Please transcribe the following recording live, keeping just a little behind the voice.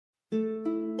I'm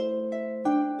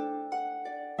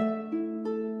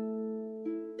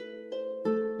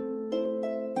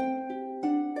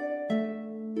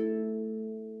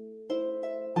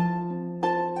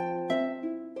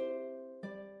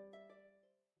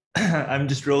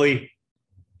just really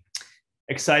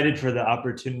excited for the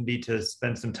opportunity to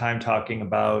spend some time talking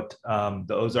about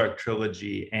the Ozark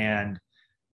Trilogy and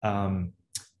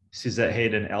Suzette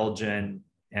Haden Elgin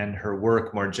and her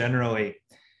work more generally.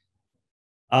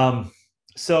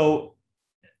 So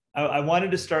I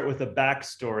wanted to start with a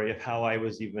backstory of how I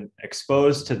was even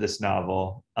exposed to this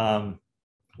novel.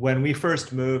 When we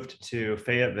first moved to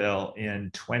Fayetteville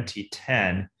in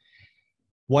 2010,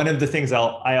 one of the things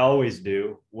I always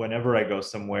do whenever I go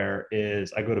somewhere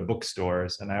is I go to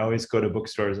bookstores, and I always go to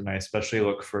bookstores and I especially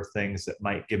look for things that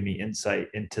might give me insight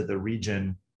into the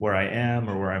region where I am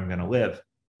or where I'm going to live.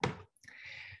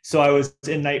 So I was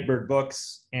in Nightbird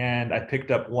Books and I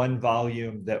picked up one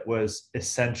volume that was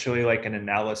essentially like an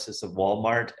analysis of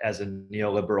Walmart as a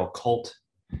neoliberal cult,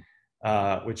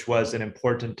 which was an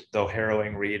important though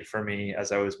harrowing read for me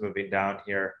as I was moving down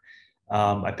here.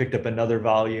 I picked up another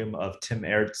volume of Tim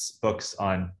Aert's books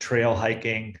on trail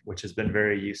hiking, which has been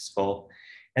very useful.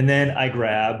 And then I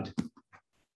grabbed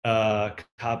a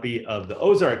copy of the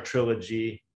Ozark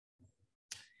Trilogy,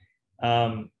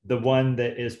 the one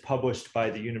that is published by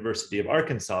the University of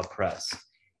Arkansas Press.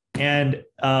 And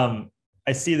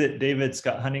I see that David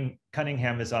Scott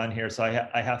Cunningham is on here, so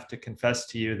I have to confess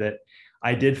to you that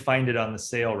I did find it on the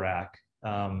sale rack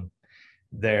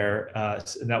there.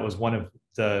 And that was one of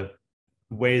the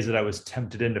ways that I was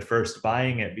tempted into first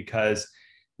buying it, because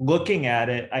looking at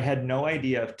it, I had no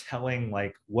idea of telling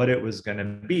like what it was going to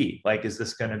be. Like, is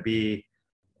this going to be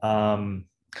kind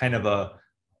of a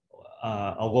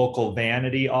local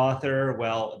vanity author?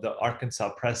 Well, the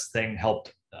Arkansas Press thing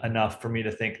helped enough for me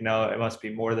to think, no, it must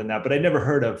be more than that. But I'd never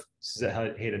heard of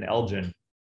Suzette Haden Elgin.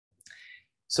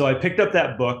 So I picked up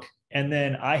that book, and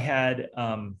then I had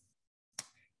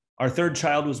our third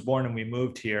child was born and we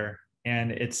moved here,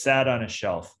 and it sat on a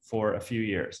shelf for a few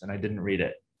years and I didn't read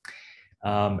it.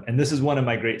 And this is one of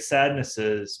my great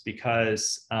sadnesses,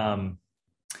 because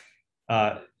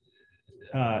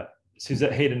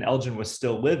Suzette Haden Elgin was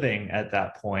still living at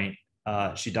that point.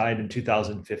 She died in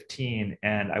 2015,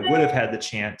 and I would have had the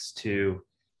chance to,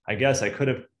 I guess I could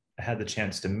have had the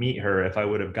chance to meet her if I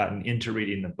would have gotten into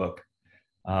reading the book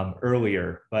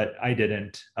earlier, but I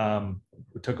didn't.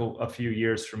 It took a few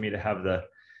years for me to have the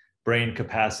brain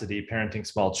capacity, parenting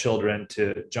small children,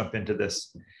 to jump into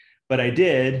this. But I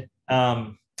did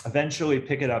eventually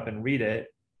pick it up and read it.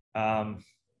 And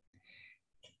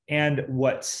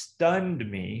what stunned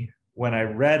me when I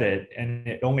read it, and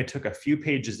it only took a few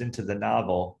pages into the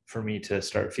novel for me to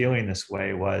start feeling this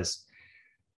way, was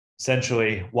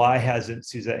essentially, why hasn't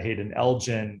Suzette Haden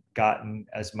Elgin gotten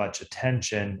as much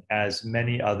attention as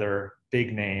many other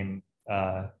big name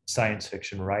science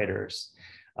fiction writers?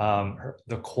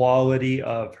 The quality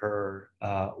of her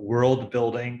world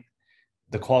building,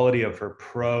 the quality of her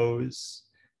prose,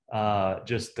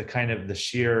 just the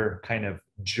sheer kind of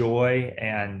joy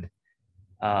and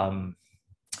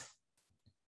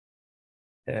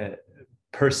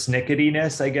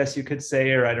persnicketyness, I guess you could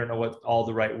say, or I don't know what all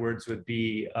the right words would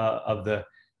be, of the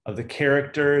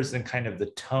characters and kind of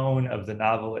the tone of the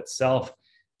novel itself,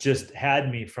 just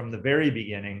had me from the very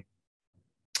beginning.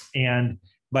 And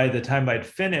by the time I'd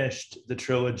finished the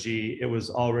trilogy, it was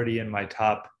already in my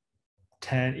top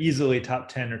 10, easily top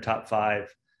 10 or top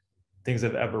 5 things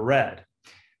I've ever read.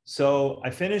 So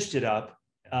I finished it up.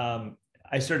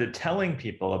 I started telling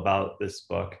people about this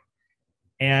book,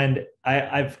 and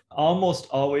I've almost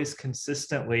always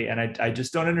consistently, and I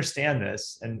just don't understand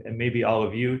this, and maybe all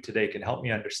of you today can help me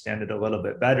understand it a little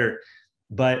bit better,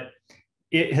 but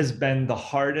it has been the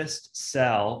hardest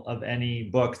sell of any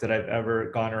book that I've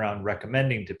ever gone around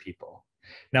recommending to people.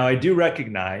 Now, I do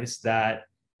recognize that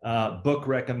book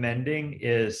recommending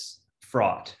is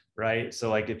fraught, right?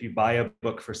 So like if you buy a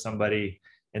book for somebody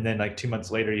and then like 2 months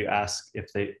later you ask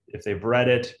if they've read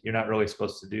it, you're not really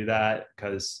supposed to do that,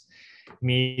 because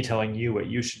me telling you what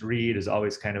you should read is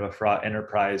always kind of a fraught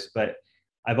enterprise. But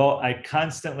I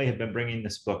constantly have been bringing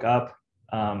this book up,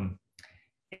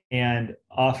 and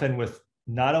often with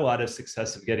not a lot of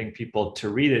success of getting people to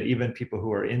read it, even people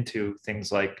who are into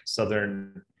things like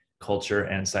Southern culture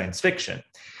and science fiction.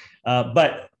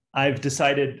 But I've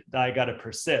decided that I got to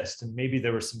persist, and maybe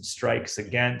there were some strikes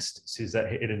against Suzette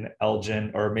Haden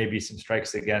Elgin, or maybe some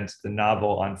strikes against the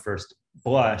novel on first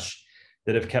blush,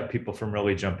 that have kept people from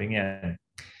really jumping in.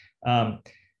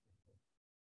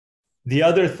 The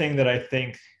other thing that I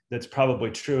think that's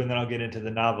probably true, and then I'll get into the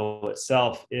novel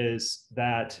itself, is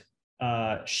that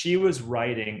she was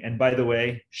writing, and by the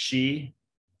way,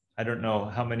 I don't know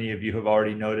how many of you have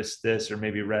already noticed this or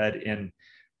maybe read in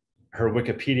her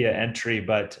Wikipedia entry,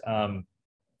 but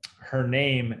her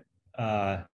name,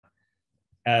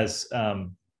 as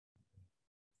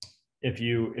if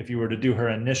you were to do her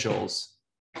initials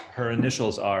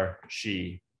are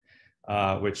she,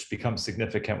 which becomes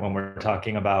significant when we're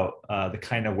talking about the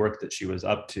kind of work that she was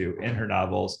up to in her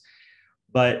novels.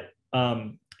 But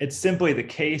it's simply the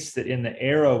case that in the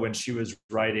era when she was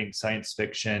writing science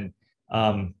fiction,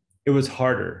 it was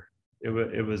harder.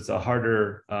 It was a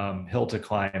harder hill to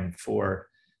climb for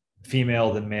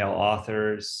female than male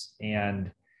authors.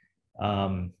 And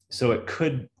so it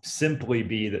could simply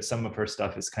be that some of her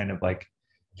stuff is kind of like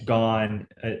gone,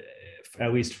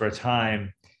 at least for a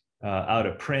time, out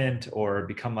of print or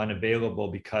become unavailable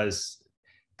because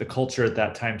the culture at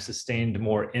that time sustained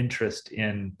more interest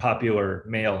in popular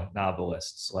male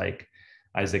novelists like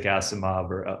Isaac Asimov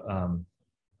or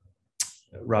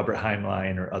Robert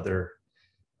Heinlein or other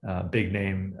big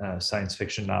name science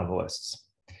fiction novelists.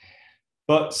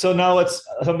 But so now I'm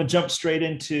gonna jump straight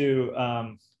into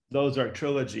the Ozark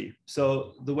Trilogy.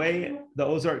 So the way the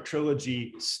Ozark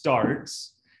Trilogy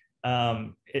starts,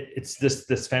 it's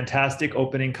this fantastic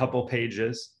opening couple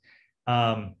pages.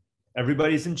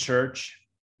 Everybody's in church.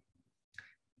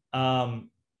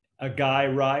 A guy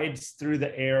rides through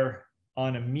the air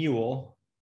on a mule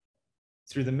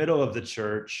through the middle of the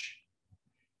church,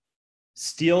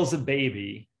 steals a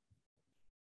baby,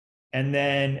 and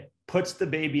then puts the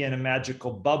baby in a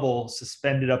magical bubble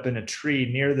suspended up in a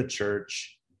tree near the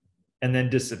church, and then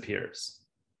disappears.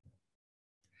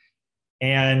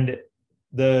 And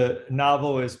the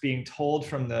novel is being told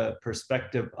from the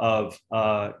perspective of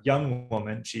a young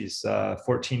woman. She's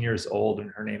 14 years old, and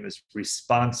her name is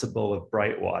Responsible of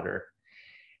Brightwater.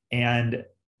 And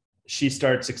she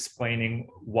starts explaining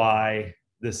why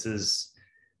this is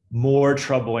more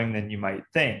troubling than you might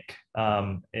think.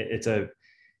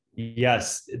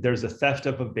 Yes, there's a theft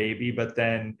of a baby, but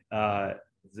then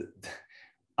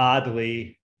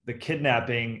oddly, the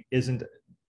kidnapping isn't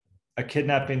a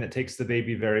kidnapping that takes the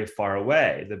baby very far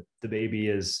away. The baby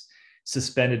is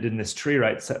suspended in this tree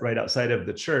right outside of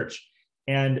the church.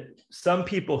 And some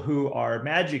people who are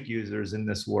magic users in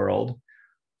this world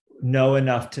know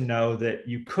enough to know that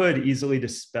you could easily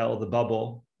dispel the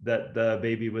bubble that the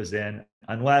baby was in,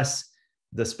 unless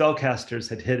the spellcasters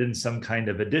had hidden some kind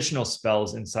of additional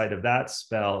spells inside of that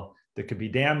spell that could be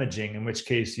damaging, in which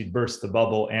case you'd burst the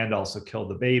bubble and also kill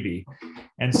the baby.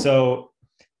 And so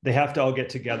they have to all get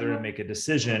together and make a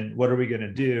decision. What are we going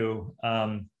to do?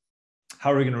 How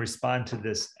are we going to respond to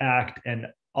this act? And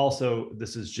also,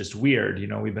 this is just weird. You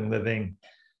know, we've been living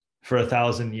for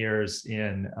 1,000 years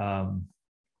in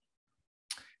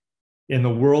the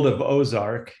world of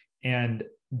Ozark, and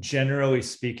generally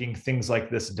speaking, things like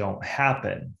this don't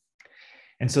happen.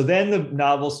 And so then the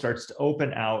novel starts to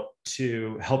open out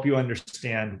to help you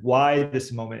understand why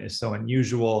this moment is so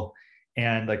unusual,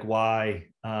 and like why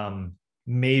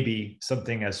maybe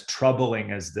something as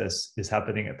troubling as this is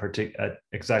happening at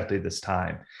exactly this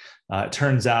time. It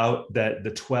turns out that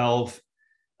the 12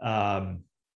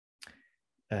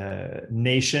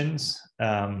 nations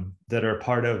that are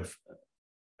part of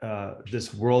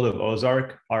this world of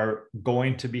Ozark are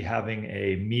going to be having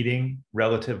a meeting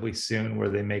relatively soon where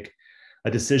they make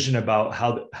a decision about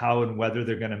how and whether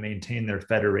they're going to maintain their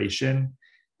federation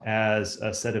as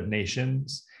a set of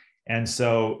nations. And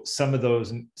so some of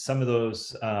those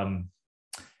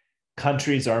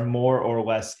countries are more or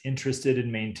less interested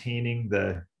in maintaining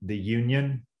the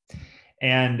union.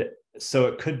 And so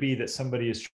it could be that somebody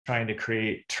is trying to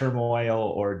create turmoil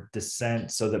or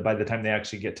dissent so that by the time they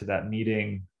actually get to that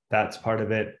meeting, that's part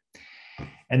of it.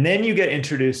 And then you get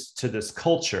introduced to this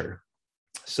culture.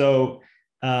 So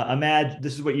imagine,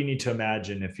 this is what you need to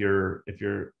imagine if you're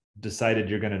decided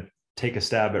you're going to take a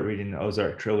stab at reading the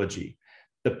Ozark Trilogy.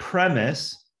 The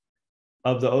premise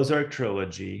of the Ozark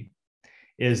Trilogy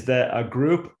is that a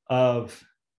group of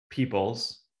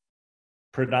peoples,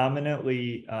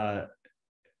 predominantly,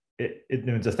 it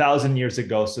was 1,000 years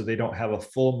ago, so they don't have a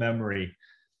full memory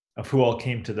of who all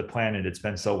came to the planet. It's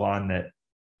been so long that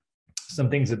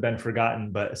some things have been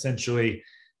forgotten, but essentially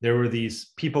there were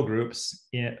these people groups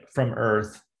from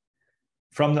Earth,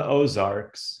 from the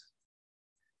Ozarks,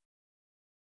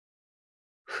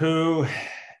 who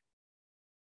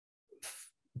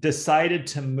decided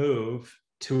to move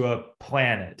to a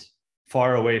planet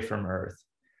far away from Earth.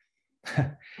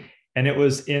 And it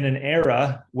was in an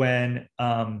era when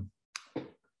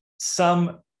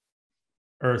some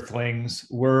Earthlings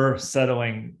were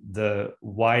settling the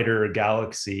wider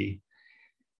galaxy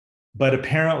But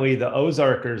apparently the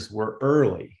Ozarkers were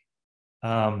early.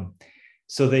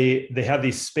 So they have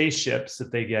these spaceships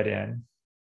that they get in.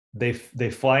 They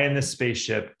fly in this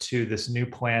spaceship to this new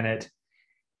planet.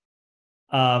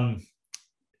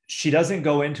 She doesn't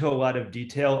go into a lot of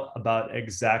detail about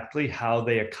exactly how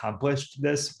they accomplished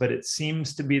this, but it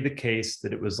seems to be the case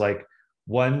that it was like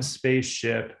one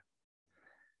spaceship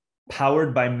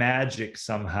powered by magic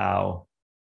somehow.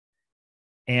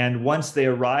 And once they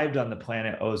arrived on the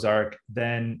planet Ozark,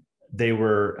 then they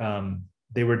were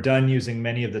done using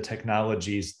many of the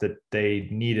technologies that they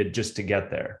needed just to get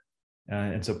there.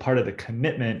 And so part of the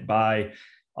commitment by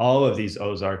all of these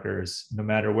Ozarkers, no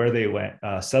matter where they went,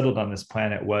 settled on this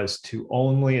planet, was to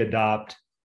only adopt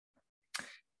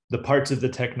the parts of the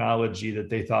technology that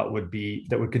they thought would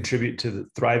contribute to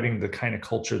thriving the kind of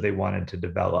culture they wanted to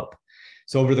develop.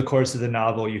 So over the course of the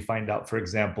novel, you find out, for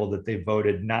example, that they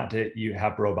voted not to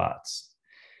have robots,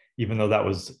 even though that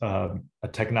was a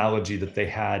technology that they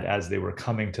had as they were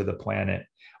coming to the planet.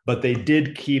 But they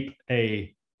did keep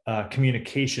a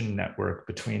communication network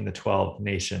between the 12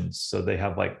 nations. So they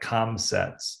have like comm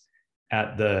sets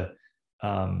at the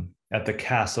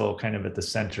castle, kind of at the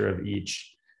center of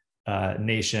each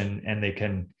nation, and they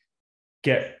can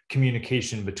get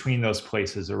communication between those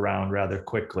places around rather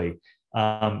quickly.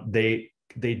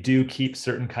 They do keep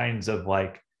certain kinds of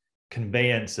like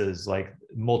conveyances, like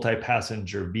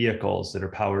multi-passenger vehicles that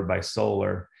are powered by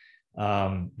solar.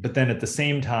 But then at the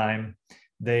same time,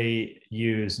 they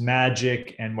use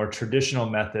magic and more traditional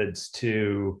methods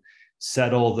to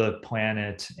settle the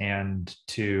planet and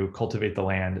to cultivate the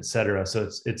land, et cetera. So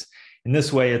it's in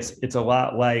this way, it's a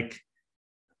lot like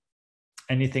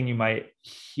anything you might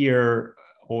hear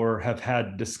or have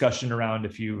had discussion around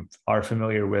if you are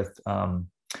familiar with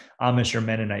Amish or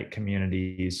Mennonite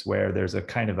communities, where there's a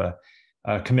kind of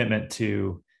a commitment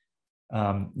to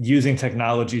using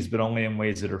technologies, but only in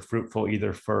ways that are fruitful,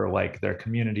 either for like their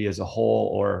community as a whole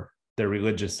or their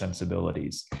religious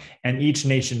sensibilities. And each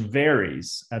nation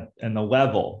varies in the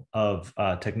level of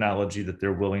technology that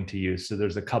they're willing to use. So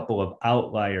there's a couple of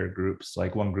outlier groups,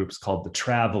 like one group's called the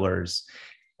Travelers,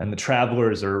 and the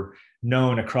Travelers are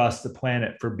known across the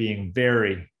planet for being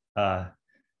very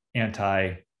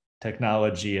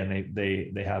anti-technology, and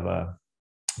they have a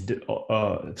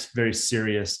very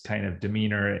serious kind of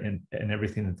demeanor in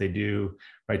everything that they do,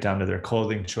 right down to their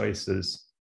clothing choices.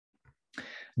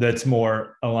 That's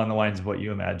more along the lines of what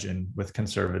you imagine with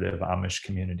conservative Amish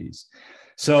communities.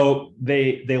 So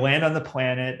they land on the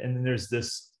planet, and then there's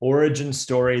this origin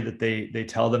story that they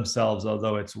tell themselves,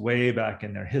 although it's way back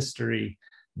in their history,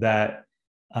 that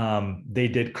they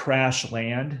did crash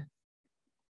land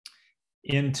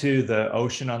into the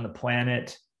ocean on the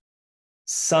planet.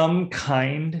 Some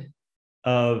kind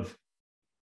of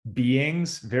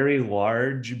beings, very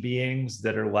large beings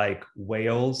that are like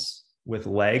whales with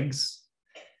legs,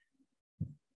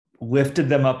 lifted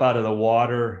them up out of the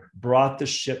water, brought the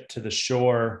ship to the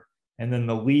shore, and then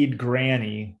the lead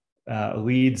granny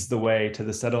leads the way to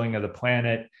the settling of the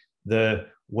planet. The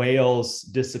whales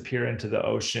disappear into the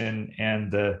ocean,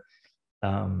 and the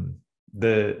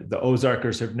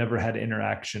Ozarkers have never had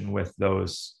interaction with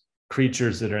those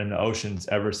creatures that are in the oceans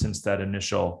ever since that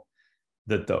initial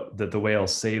that the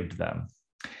whales saved them.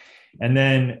 And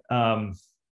then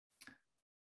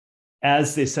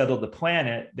as they settle the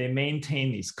planet, they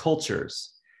maintain these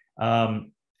cultures,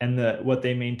 and what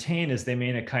they maintain is they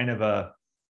maintain a kind of a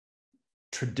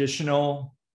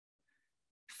traditional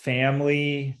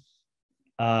family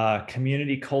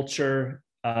community culture.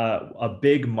 A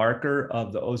big marker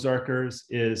of the Ozarkers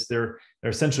is they're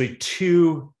essentially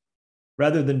two,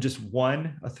 rather than just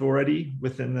one authority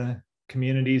within the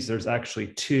communities. There's actually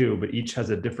two, but each has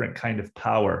a different kind of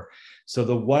power. So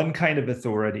the one kind of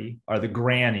authority are the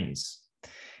grannies,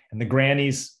 and the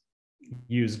grannies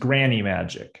use granny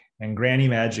magic, and granny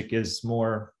magic is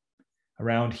more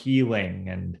around healing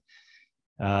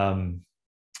and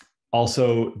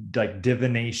also like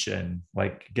divination,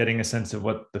 like getting a sense of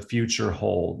what the future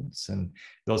holds, and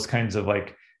those kinds of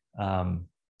like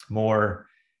more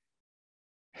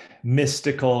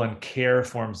mystical and care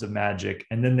forms of magic.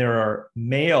 And then there are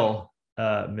male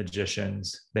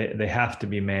magicians. They have to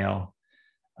be male.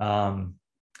 And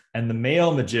the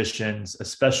male magicians,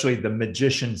 especially the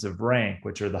magicians of rank,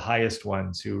 which are the highest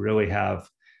ones who really have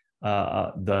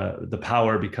the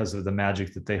power because of the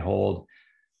magic that they hold,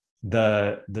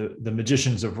 the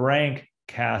magicians of rank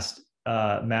cast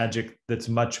magic that's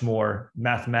much more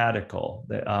mathematical.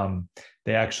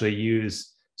 They actually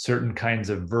use certain kinds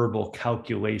of verbal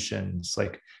calculations,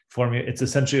 like formula. It's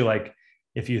essentially like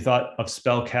if you thought of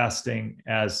spell casting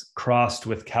as crossed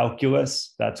with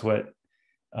calculus, that's what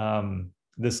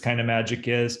this kind of magic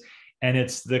is. And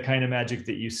it's the kind of magic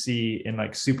that you see in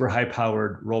like super high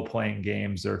powered role-playing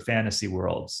games or fantasy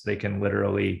worlds. They can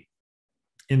literally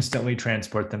instantly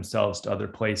transport themselves to other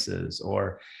places,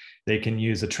 or they can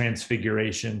use a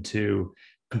transfiguration to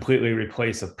completely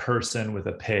replace a person with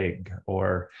a pig,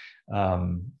 or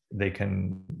they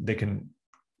can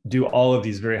do all of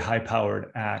these very high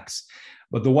powered acts.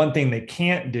 But the one thing they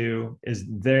can't do is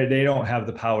they don't have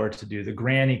the power to do the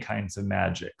granny kinds of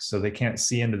magic. So they can't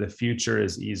see into the future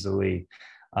as easily.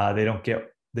 They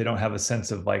don't have a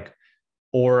sense of like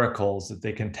oracles that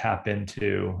they can tap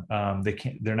into.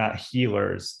 They're not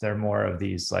healers. They're more of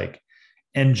these like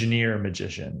engineer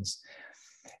magicians.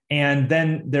 And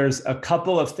then there's a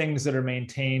couple of things that are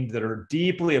maintained that are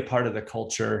deeply a part of the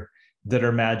culture that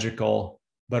are magical,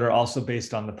 but are also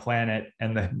based on the planet.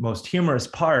 And the most humorous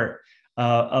part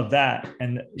of that,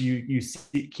 and you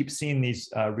keep seeing these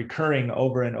recurring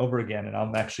over and over again. And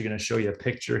I'm actually going to show you a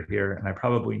picture here, and I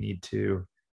probably need to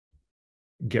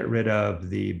get rid of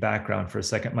the background for a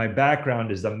second. My background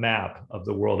is a map of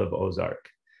the world of Ozark,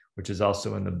 which is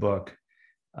also in the book.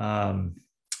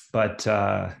 But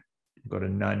go to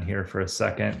none here for a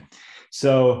second.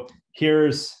 So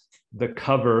here's the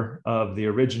cover of the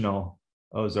original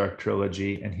Ozark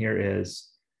Trilogy, and here is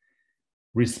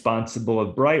Responsible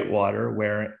of Brightwater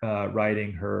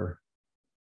riding her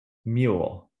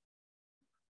mule.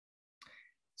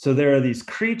 So there are these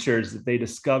creatures that they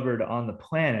discovered on the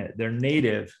planet. They're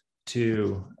native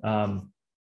to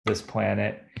this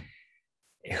planet,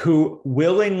 who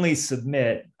willingly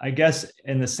submit, I guess,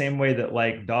 in the same way that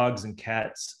like dogs and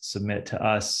cats submit to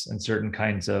us and certain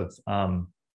kinds of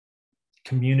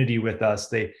community with us.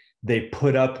 They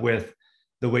put up with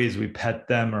the ways we pet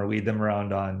them or lead them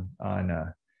around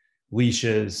on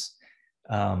leashes,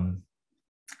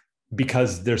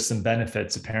 because there's some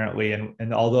benefits apparently.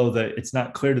 And although it's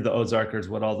not clear to the Ozarkers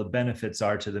what all the benefits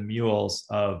are to the mules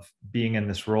of being in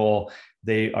this role,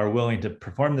 they are willing to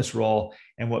perform this role.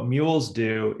 And what mules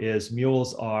do is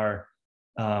mules are,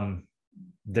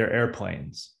 they're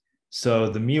airplanes. So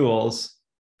the mules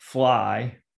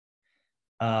fly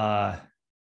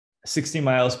 60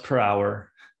 miles per hour.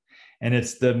 And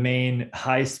it's the main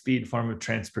high-speed form of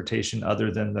transportation other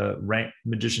than the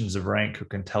magicians of rank who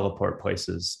can teleport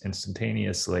places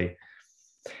instantaneously.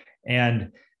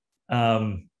 And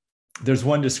there's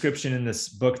one description in this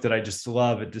book that I just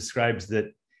love. It describes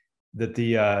that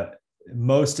the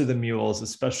most of the mules,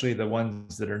 especially the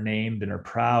ones that are named and are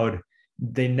proud,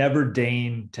 they never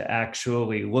deign to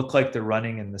actually look like they're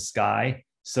running in the sky.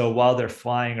 So while they're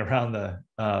flying around the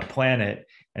planet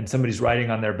and somebody's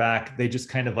riding on their back, they just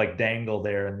kind of like dangle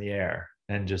there in the air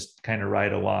and just kind of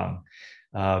ride along.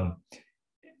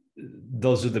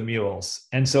 Those are the mules.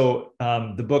 And so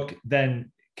the book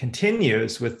then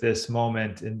continues with this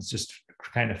moment, and it's just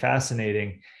kind of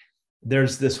fascinating.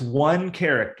 There's this one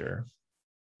character,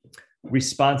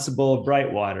 Responsible of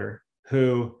Brightwater,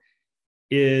 who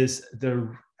is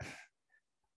the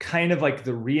kind of like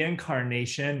the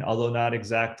reincarnation, although not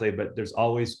exactly, but there's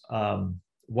always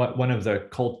one of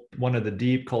the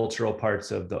deep cultural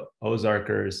parts of the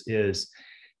Ozarkers is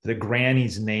the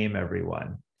grannies name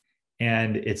everyone.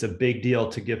 And it's a big deal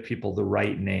to give people the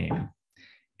right name.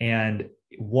 And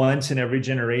once in every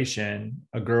generation,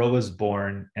 a girl was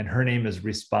born and her name is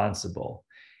Responsible.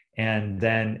 And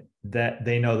then that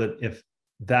they know that if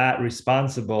that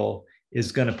Responsible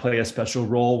is going to play a special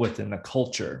role within the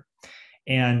culture.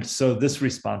 And so this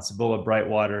Responsible of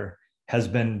Brightwater has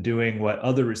been doing what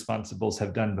other Responsibles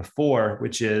have done before,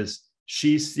 which is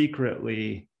she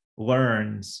secretly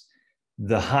learns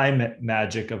the high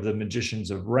magic of the magicians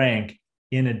of rank,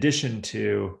 in addition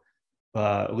to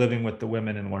living with the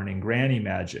women and learning granny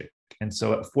magic. And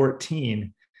so at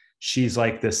 14, she's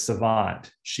like this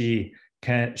savant. She's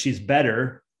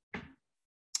better,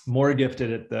 more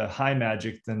gifted at the high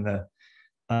magic than the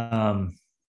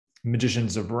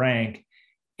magicians of rank,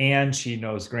 and she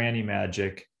knows granny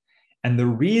magic. And the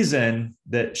reason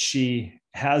that she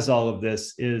has all of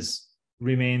this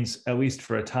remains, at least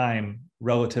for a time,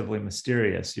 relatively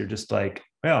mysterious. You're just like,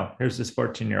 well, here's this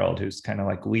 14-year-old who's kind of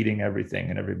like leading everything,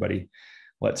 and everybody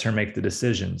lets her make the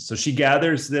decisions. So she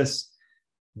gathers this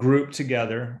group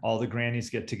together, all the grannies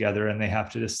get together, and they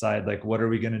have to decide, like, what are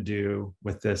we going to do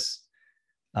with this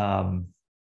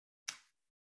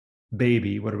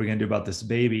baby? What are we going to do about this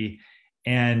baby?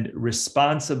 And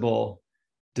Responsible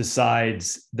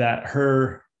decides that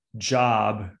her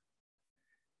job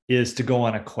is to go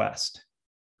on a quest.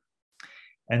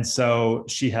 And so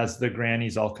she has the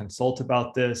grannies all consult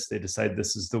about this. They decide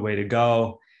this is the way to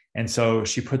go. And so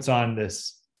she puts on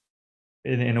this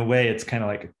in a way, it's kind of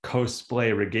like a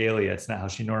cosplay regalia. It's not how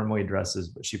she normally dresses,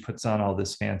 but she puts on all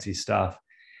this fancy stuff.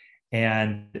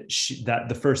 And that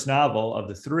the first novel of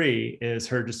the three is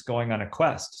her just going on a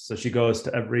quest. So she goes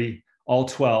to all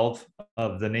 12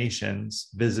 of the nations,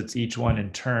 visits each one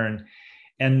in turn.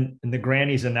 And the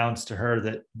grannies announced to her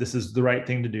that this is the right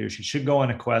thing to do. She should go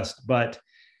on a quest, but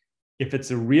if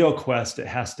it's a real quest, it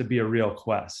has to be a real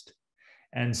quest.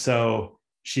 And so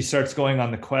she starts going on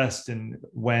the quest, and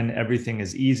when everything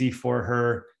is easy for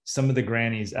her, some of the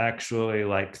grannies actually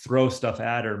like throw stuff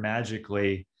at her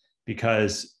magically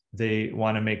because they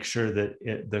want to make sure that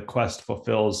the quest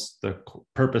fulfills the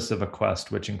purpose of a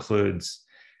quest, which includes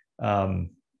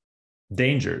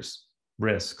dangers,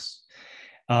 risks.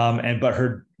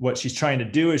 But what she's trying to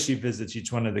do as she visits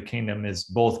each one of the kingdom is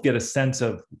both get a sense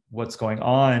of what's going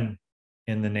on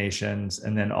in the nations,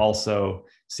 and then also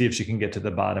see if she can get to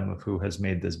the bottom of who has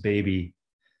made this baby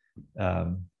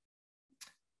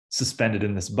suspended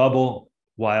in this bubble,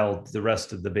 while the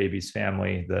rest of the baby's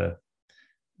family,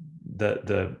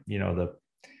 there's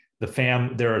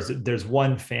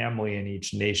one family in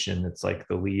each nation that's like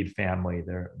the lead family.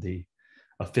 They're the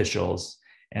officials,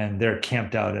 and they're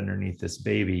camped out underneath this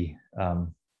baby,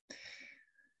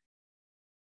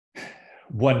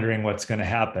 wondering what's going to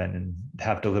happen and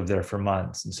have to live there for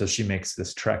months. And so she makes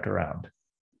this trek around.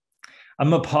 I'm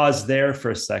going to pause there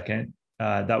for a second.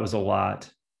 That was a lot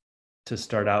to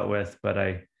start out with, but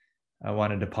I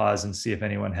wanted to pause and see if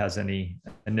anyone has any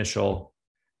initial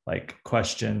like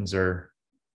questions or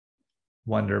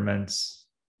wonderments.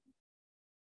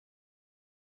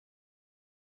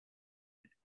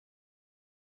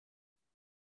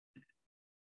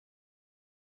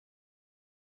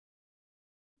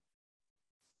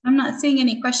 I'm not seeing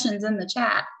any questions in the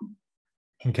chat.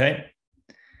 Okay.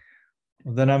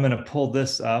 Well, then I'm going to pull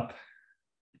this up.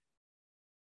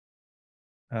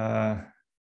 Can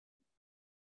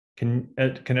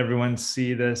everyone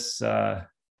see this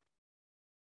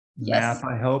Yes.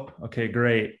 map, I hope? Okay,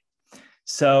 great.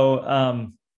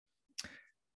 So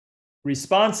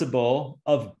Responsible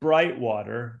of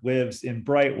Brightwater lives in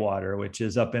Brightwater, which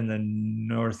is up in the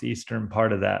northeastern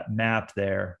part of that map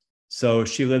there. So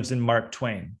she lives in Mark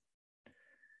Twain.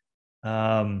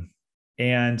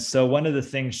 And so one of the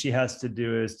things she has to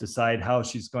do is decide how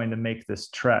she's going to make this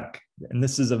trek. And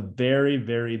this is a very,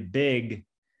 very big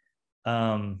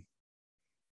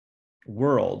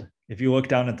world. If you look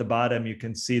down at the bottom, you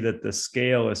can see that the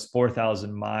scale is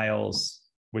 4,000 miles,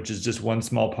 which is just one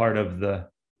small part of the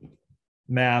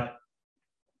map.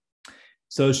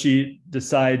 So she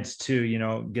decides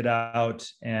to, get out,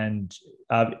 and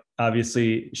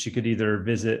obviously she could either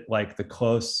visit like the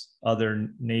close other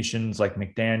nations like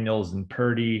McDaniels and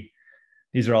Purdy.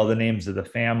 These are all the names of the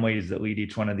families that lead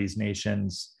each one of these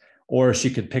nations. Or she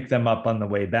could pick them up on the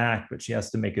way back, but she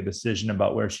has to make a decision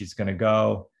about where she's going to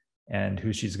go and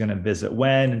who she's going to visit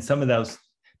when. And some of those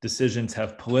decisions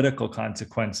have political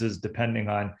consequences depending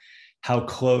on how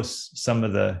close some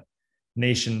of the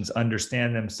nations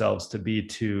understand themselves to be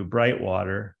to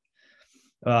Brightwater.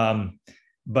 One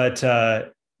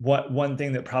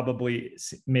thing that probably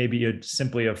maybe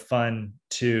simply of fun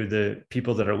to the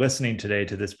people that are listening today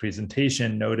to this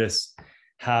presentation, notice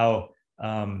how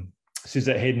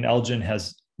Suzette Haden Elgin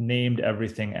has named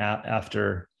everything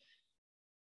after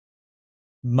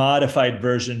modified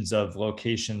versions of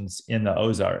locations in the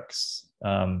Ozarks.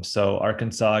 So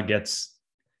Arkansas gets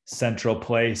central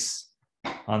place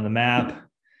on the map.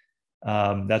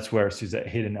 That's where Suzette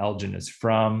Haden Elgin is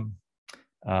from.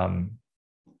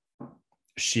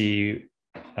 She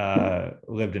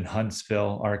lived in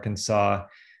Huntsville, Arkansas.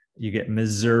 You get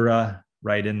Missouri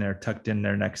right in there, tucked in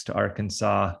there next to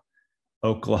Arkansas,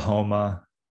 Oklahoma,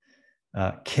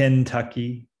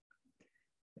 Kentucky,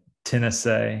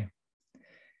 Tennessee.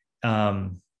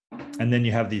 And then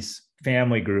you have these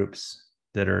family groups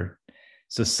that are,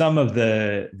 so some of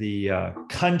the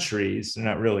countries, they're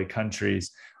not really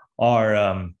countries,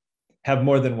 are have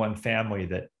more than one family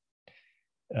that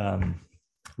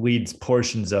leads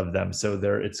portions of them. So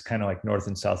it's kind of like North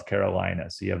and South Carolina.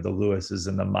 So you have the Lewises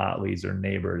and the Motleys are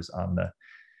neighbors on the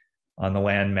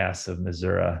landmass of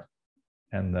Missouri,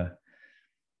 and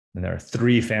there are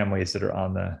three families that are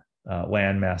on the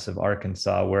landmass of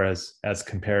Arkansas. Whereas as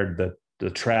compared, the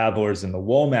Travelers and the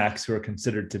Womacs, who are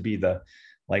considered to be the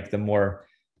more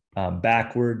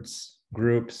backwards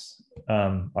groups,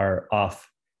 are off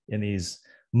in these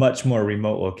much more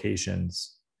remote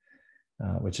locations.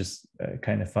 Which is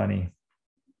kind of funny,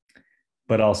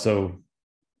 but also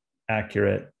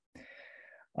accurate.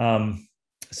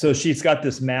 So she's got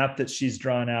this map that she's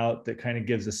drawn out that kind of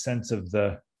gives a sense of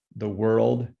the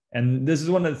world. And this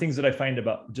is one of the things that I find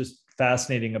just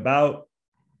fascinating about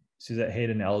Suzette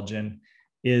Haden Elgin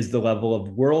is the level of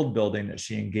world building that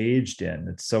she engaged in.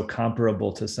 It's so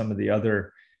comparable to some of the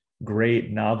other great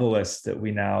novelists that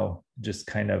we now just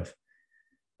kind of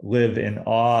live in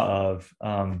awe of.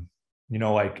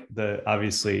 Like the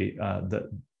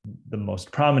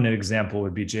most prominent example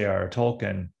would be J.R.R.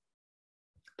 Tolkien.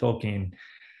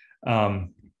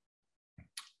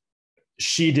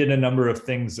 She did a number of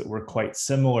things that were quite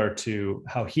similar to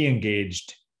how he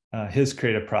engaged his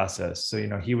creative process.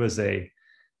 So, he was a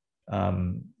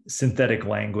synthetic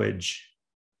language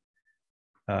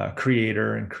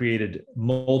creator and created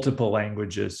multiple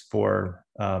languages for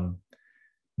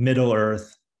Middle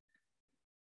Earth.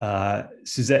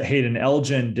 Suzette Haden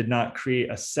Elgin did not create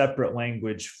a separate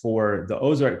language for the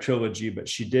Ozark Trilogy, but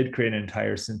she did create an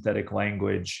entire synthetic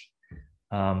language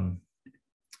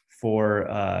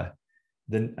for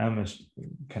I'm going to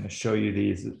kind of show you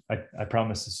these. I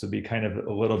promise this will be kind of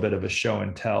a little bit of a show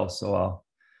and tell, so I'll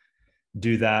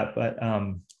do that. But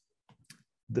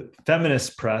the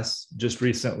Feminist Press just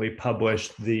recently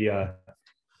published the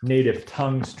Native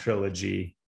Tongues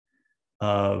Trilogy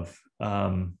of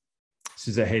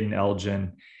Suzette Haden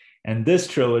Elgin. And this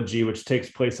trilogy, which takes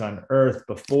place on Earth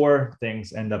before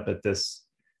things end up at this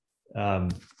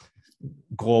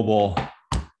global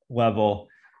level,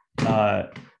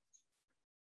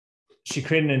 she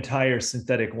created an entire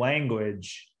synthetic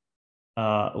language,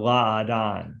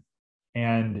 La'adan.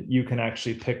 And you can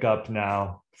actually pick up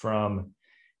now from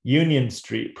Union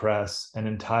Street Press an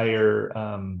entire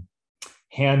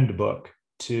handbook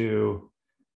to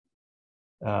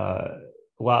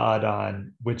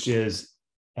La'adan, which is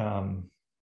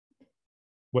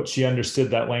what she understood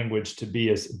that language to be,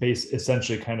 is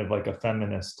essentially kind of like a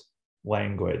feminist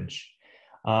language.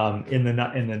 In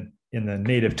the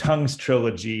Native Tongues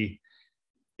Trilogy,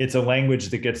 it's a language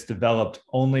that gets developed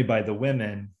only by the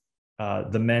women.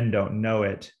 The men don't know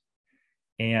it.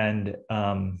 And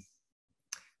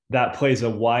that plays a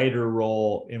wider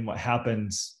role in what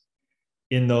happens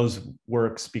in those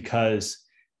works, because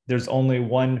there's only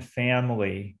one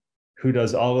family who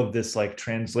does all of this like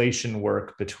translation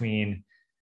work between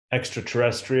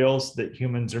extraterrestrials that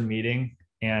humans are meeting.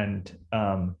 And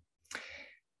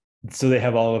so they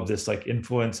have all of this like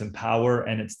influence and power,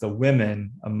 and it's the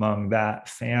women among that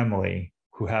family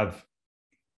who have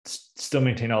still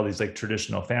maintain all these like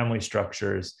traditional family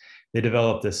structures. They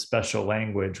develop this special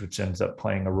language, which ends up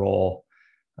playing a role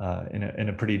in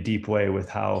a pretty deep way with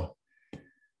how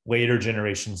later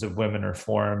generations of women are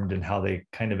formed and how they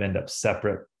kind of end up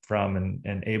separate from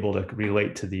and able to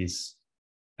relate to these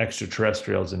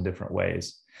extraterrestrials in different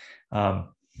ways.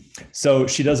 So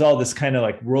she does all this kind of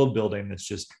like world building that's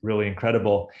just really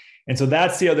incredible. And so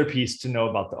that's the other piece to know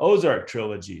about the Ozark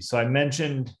Trilogy. So I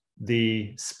mentioned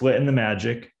the split in the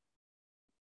magic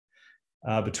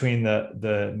between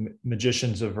the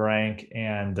magicians of rank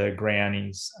and the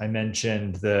grannies. I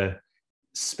mentioned the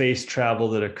space travel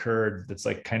that occurred. That's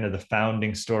like kind of the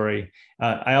founding story.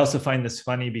 I also find this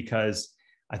funny because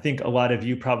I think a lot of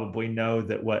you probably know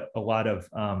that what a lot of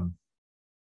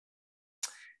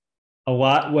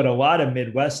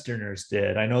Midwesterners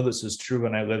did. I know this was true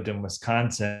when I lived in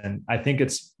Wisconsin. I think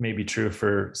it's maybe true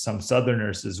for some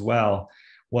Southerners as well,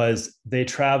 was they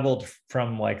traveled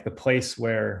from like the place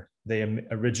where they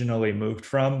originally moved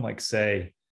from, like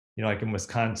say, like in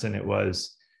Wisconsin, it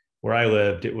was where I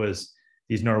lived, it was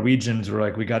these Norwegians were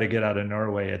like, we got to get out of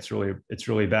Norway. It's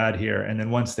really bad here. And then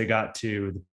once they got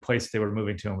to the place they were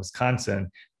moving to in Wisconsin,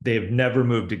 they've never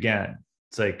moved again.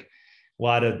 It's like a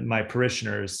lot of my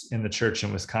parishioners in the church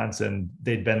in Wisconsin,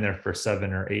 they'd been there for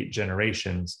 7 or 8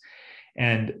 generations.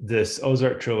 And this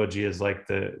Ozark Trilogy is like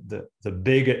the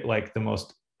big, like the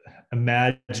most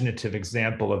imaginative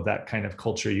example of that kind of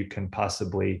culture you can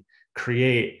possibly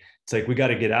create. It's like, we got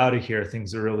to get out of here.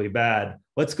 Things are really bad.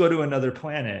 Let's go to another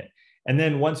planet. And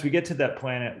then once we get to that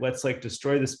planet, let's like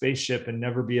destroy the spaceship and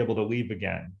never be able to leave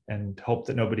again and hope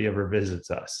that nobody ever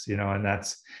visits us, and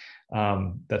that's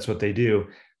what they do.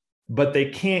 But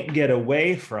they can't get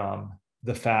away from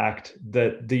the fact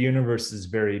that the universe is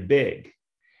very big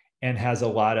and has a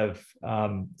lot of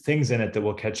things in it that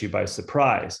will catch you by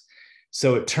surprise.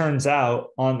 So it turns out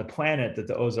on the planet that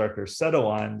the Ozarkers settle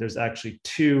on, there's actually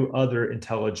 2 other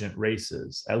intelligent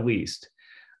races, at least.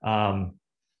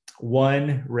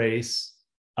 One race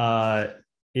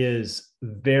is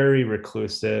very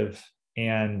reclusive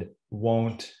and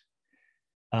won't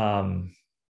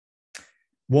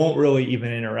really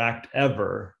even interact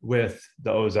ever with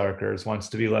the Ozarkers, wants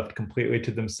to be left completely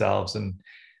to themselves. And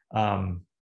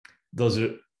those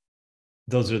are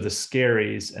the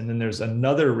scaries. And then there's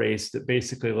another race that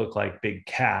basically look like big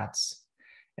cats.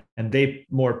 and they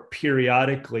more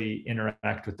periodically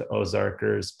interact with the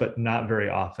Ozarkers, but not very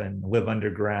often, live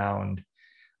underground.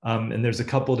 And there's a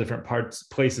couple different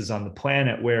places on the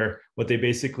planet where what they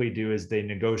basically do is they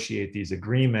negotiate these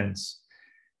agreements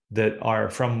that are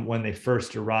from when they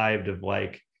first arrived, of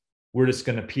like, we're just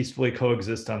going to peacefully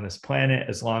coexist on this planet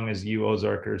as long as you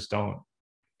Ozarkers don't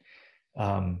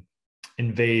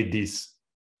invade these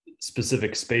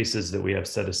specific spaces that we have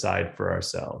set aside for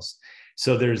ourselves.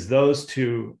 So there's those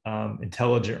two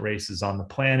intelligent races on the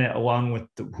planet, along with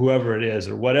whoever it is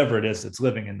or whatever it is that's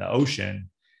living in the ocean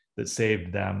that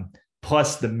saved them,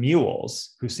 plus the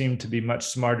mules, who seem to be much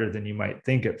smarter than you might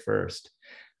think at first.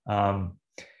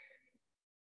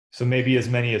 So maybe as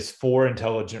many as 4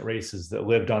 intelligent races that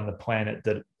lived on the planet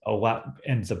that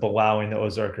ends up allowing the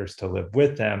Ozarkers to live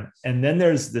with them. And then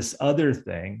there's this other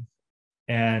thing,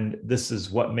 and this is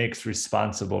what makes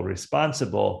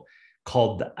responsible,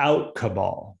 called the Out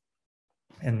Cabal.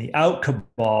 And the Out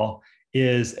Cabal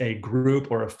is a group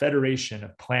or a federation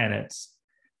of planets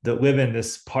that live in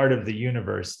this part of the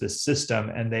universe, this system,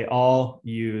 and they all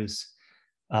use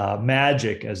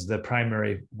magic as the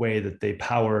primary way that they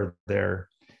power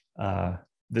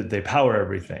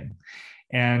everything.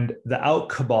 And the Out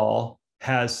Cabal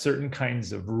has certain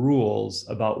kinds of rules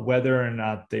about whether or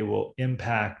not they will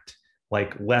impact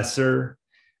like lesser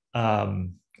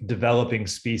developing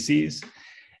species.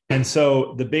 And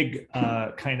so the big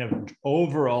kind of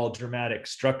overall dramatic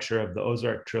structure of the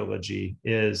Ozark Trilogy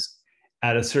is,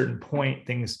 at a certain point,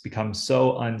 things become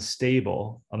so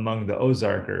unstable among the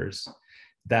Ozarkers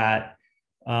that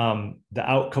the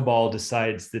Out Cabal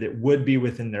decides that it would be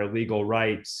within their legal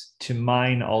rights to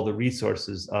mine all the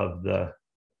resources of the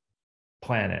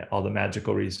planet, all the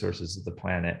magical resources of the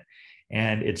planet.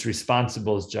 And it's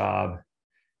Responsible's job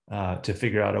to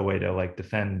figure out a way to like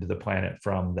defend the planet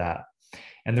from that.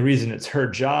 And the reason it's her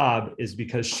job is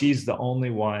because she's the only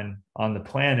one on the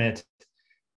planet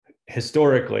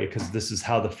historically, because this is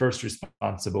how the first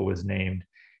Responsible was named,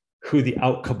 who the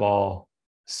Out Cabal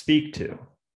speak to.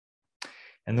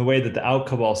 And the way that the Out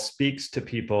Cabal speaks to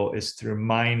people is through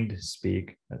mind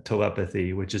speak,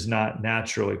 telepathy, which is not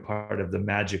naturally part of the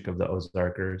magic of the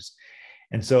Ozarkers.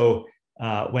 And so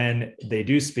when they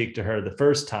do speak to her the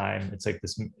first time, it's like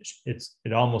this,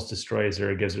 it almost destroys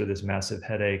her. It gives her this massive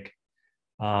headache.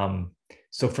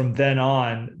 So from then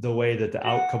on, the way that the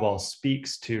Out Cabal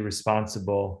speaks to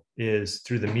Responsible is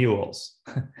through the mules.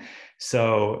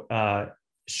 So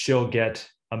she'll get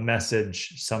a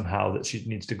message somehow that she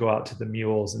needs to go out to the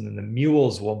mules, and then the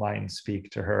mules will mind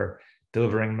speak to her,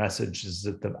 delivering messages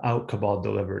that the Out Cabal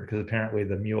delivered, because apparently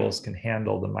the mules can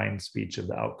handle the mind speech of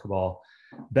the Out Cabal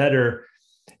better.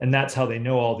 And that's how they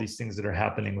know all these things that are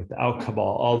happening with the Out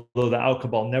Cabal. Although the Out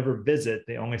Cabal never visit,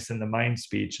 they only send the mind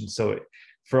speech. And so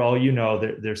for all you know,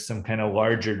 there's some kind of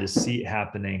larger deceit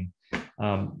happening.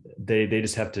 They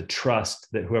just have to trust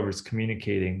that whoever's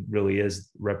communicating really is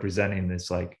representing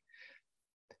this like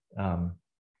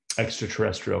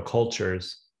extraterrestrial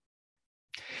cultures.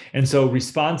 And so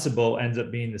Responsible ends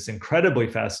up being this incredibly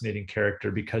fascinating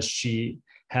character because she's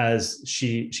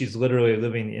literally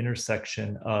living the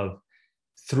intersection of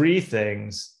 3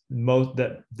 things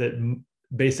that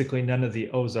basically none of the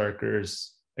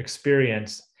Ozarkers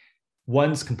experience.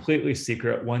 One's completely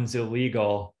secret, one's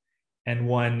illegal, and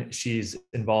one she's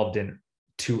involved in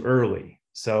too early.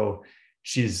 So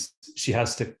she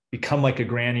has to become like a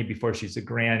granny before she's a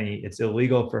granny. It's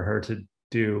illegal for her to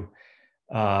do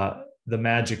the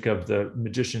magic of the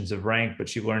magicians of rank, but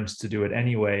she learns to do it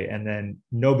anyway. And then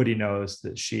nobody knows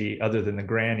that she, other than the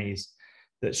grannies,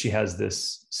 that she has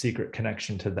this secret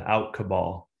connection to the Out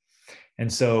Cabal.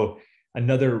 And so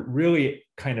another really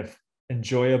kind of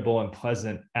enjoyable and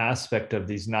pleasant aspect of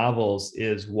these novels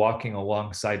is walking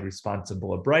alongside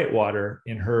Responsible of Brightwater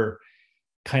in her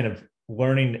kind of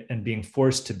learning and being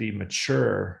forced to be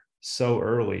mature so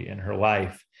early in her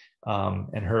life,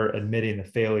 and her admitting the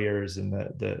failures and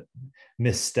the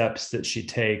missteps that she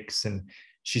takes. And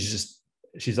she's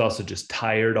also just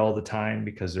tired all the time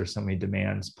because there's so many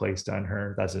demands placed on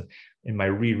her. In my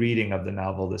rereading of the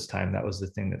novel this time, that was the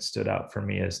thing that stood out for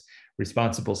me, is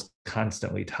Responsible's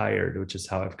constantly tired, which is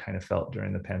how I've kind of felt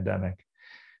during the pandemic.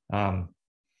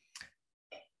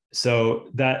 So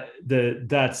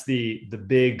that's the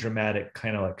big dramatic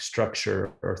kind of like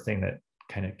structure or thing that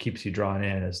kind of keeps you drawn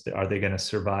in, is are they going to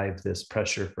survive this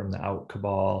pressure from the Out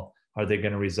Cabal? Are they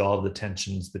going to resolve the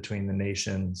tensions between the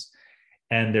nations?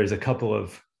 And there's a couple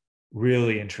of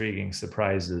really intriguing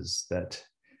surprises that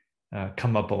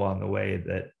come up along the way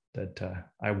that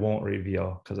I won't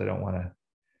reveal, because I don't want to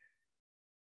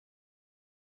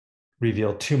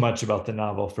reveal too much about the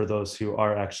novel for those who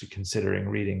are actually considering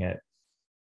reading it.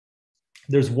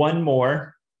 There's one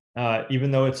more,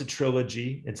 even though it's a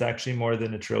trilogy, it's actually more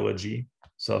than a trilogy.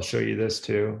 So I'll show you this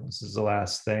too. This is the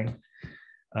last thing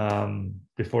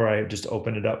before I just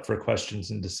open it up for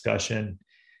questions and discussion.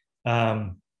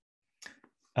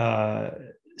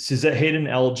 Suzette Haden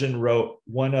Elgin wrote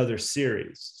one other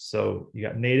series. So you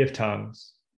got Native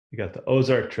Tongues, you got the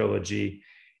Ozark Trilogy,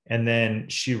 and then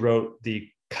she wrote the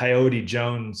Coyote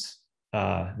Jones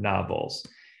novels.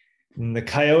 And the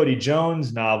Coyote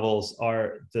Jones novels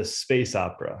are the space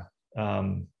opera.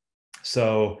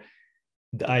 So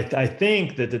I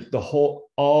think that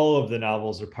all of the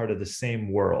novels are part of the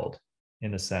same world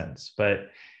in a sense, but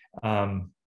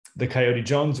the Coyote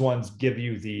Jones ones give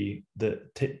you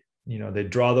they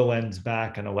draw the lens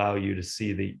back and allow you to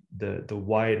see the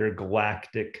wider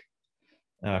galactic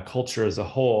culture as a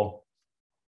whole.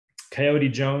 Coyote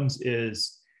Jones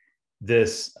is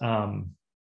this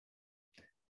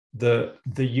the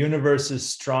universe's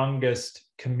strongest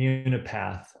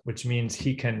communipath, which means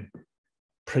he can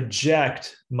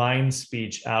project mind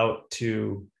speech out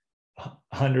to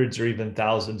hundreds or even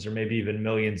thousands or maybe even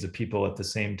millions of people at the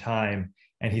same time.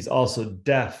 And he's also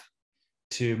deaf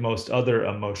to most other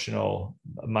emotional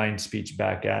mind speech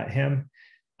back at him.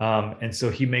 And so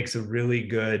he makes a really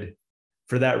good,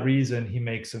 for that reason, he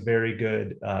makes a very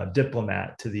good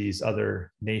diplomat to these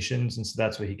other nations. And so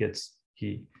that's what he gets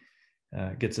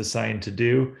assigned to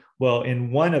do. Well,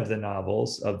 in one of the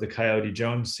novels of the Coyote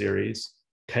Jones series,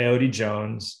 Coyote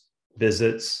Jones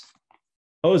visits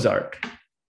Ozark.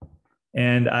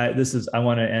 And I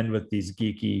want to end with these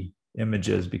geeky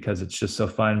images because it's just so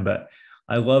fun, but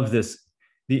I love this,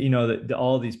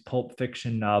 all these pulp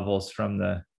fiction novels from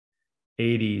the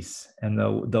 80s and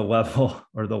the level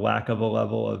or the lack of a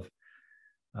level of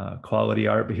quality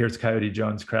art. But here's Coyote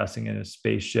Jones crashing in a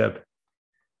spaceship.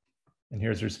 And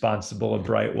here's Responsible of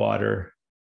Brightwater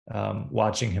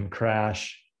watching him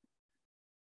crash.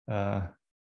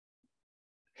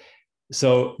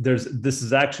 So this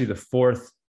is actually the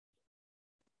fourth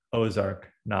Ozark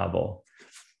novel.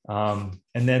 And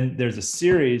then there's a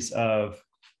series of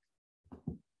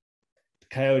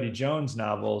Coyote Jones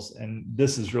novels, and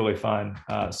this is really fun.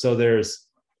 So there's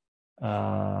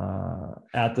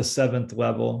At the Seventh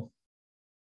Level.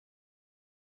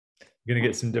 You're going to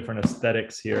get some different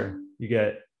aesthetics here. You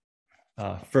get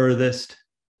Furthest,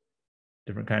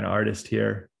 different kind of artist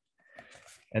here.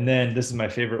 And then this is my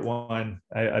favorite one.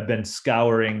 I've been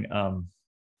scouring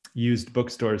used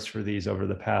bookstores for these over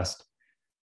the past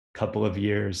couple of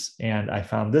years, and I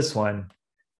found this one.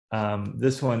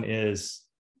 This one is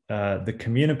The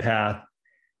Communipath,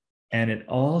 and it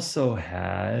also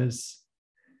has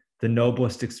The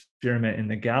Noblest Experiment in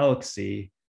the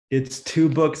Galaxy. It's 2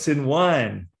 books in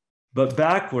one, but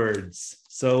backwards.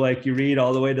 So like you read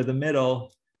all the way to the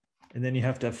middle, and then you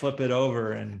have to flip it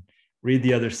over and read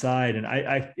the other side. And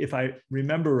if I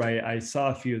remember right, I saw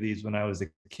a few of these when I was a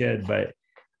kid, but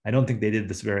I don't think they did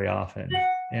this very often.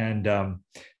 And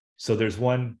so there's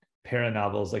one pair of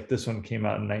novels, like this one came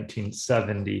out in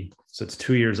 1970, so it's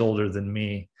 2 years older than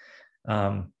me.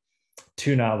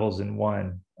 2 novels in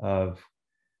one of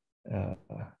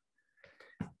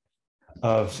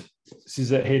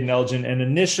Suzette Haden Elgin. And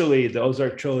initially the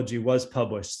Ozark Trilogy was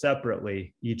published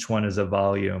separately. Each one is a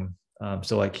volume.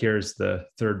 So like here's the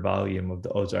 3rd volume of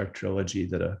the Ozark Trilogy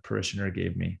that a parishioner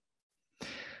gave me.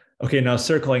 Okay, now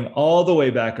circling all the way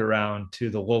back around to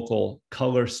the local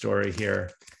color story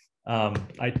here.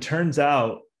 It turns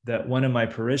out that one of my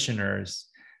parishioners,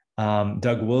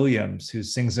 Doug Williams, who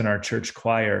sings in our church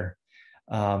choir,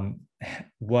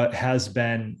 what has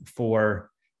been for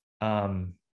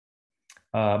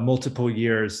multiple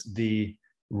years the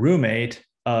roommate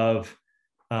of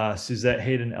Suzette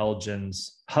Haden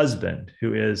Elgin's husband,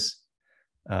 who is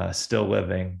still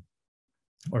living,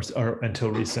 or until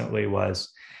recently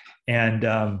was. And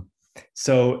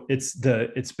so it's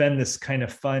been this kind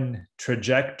of fun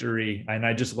trajectory, and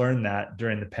I just learned that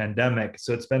during the pandemic.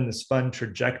 So it's been this fun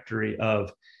trajectory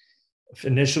of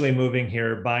initially moving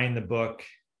here, buying the book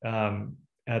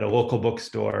at a local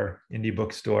bookstore, indie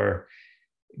bookstore,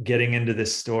 getting into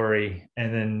this story,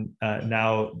 and then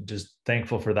now just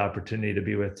thankful for the opportunity to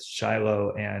be with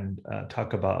Shiloh and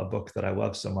talk about a book that I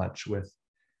love so much with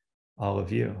all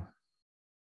of you.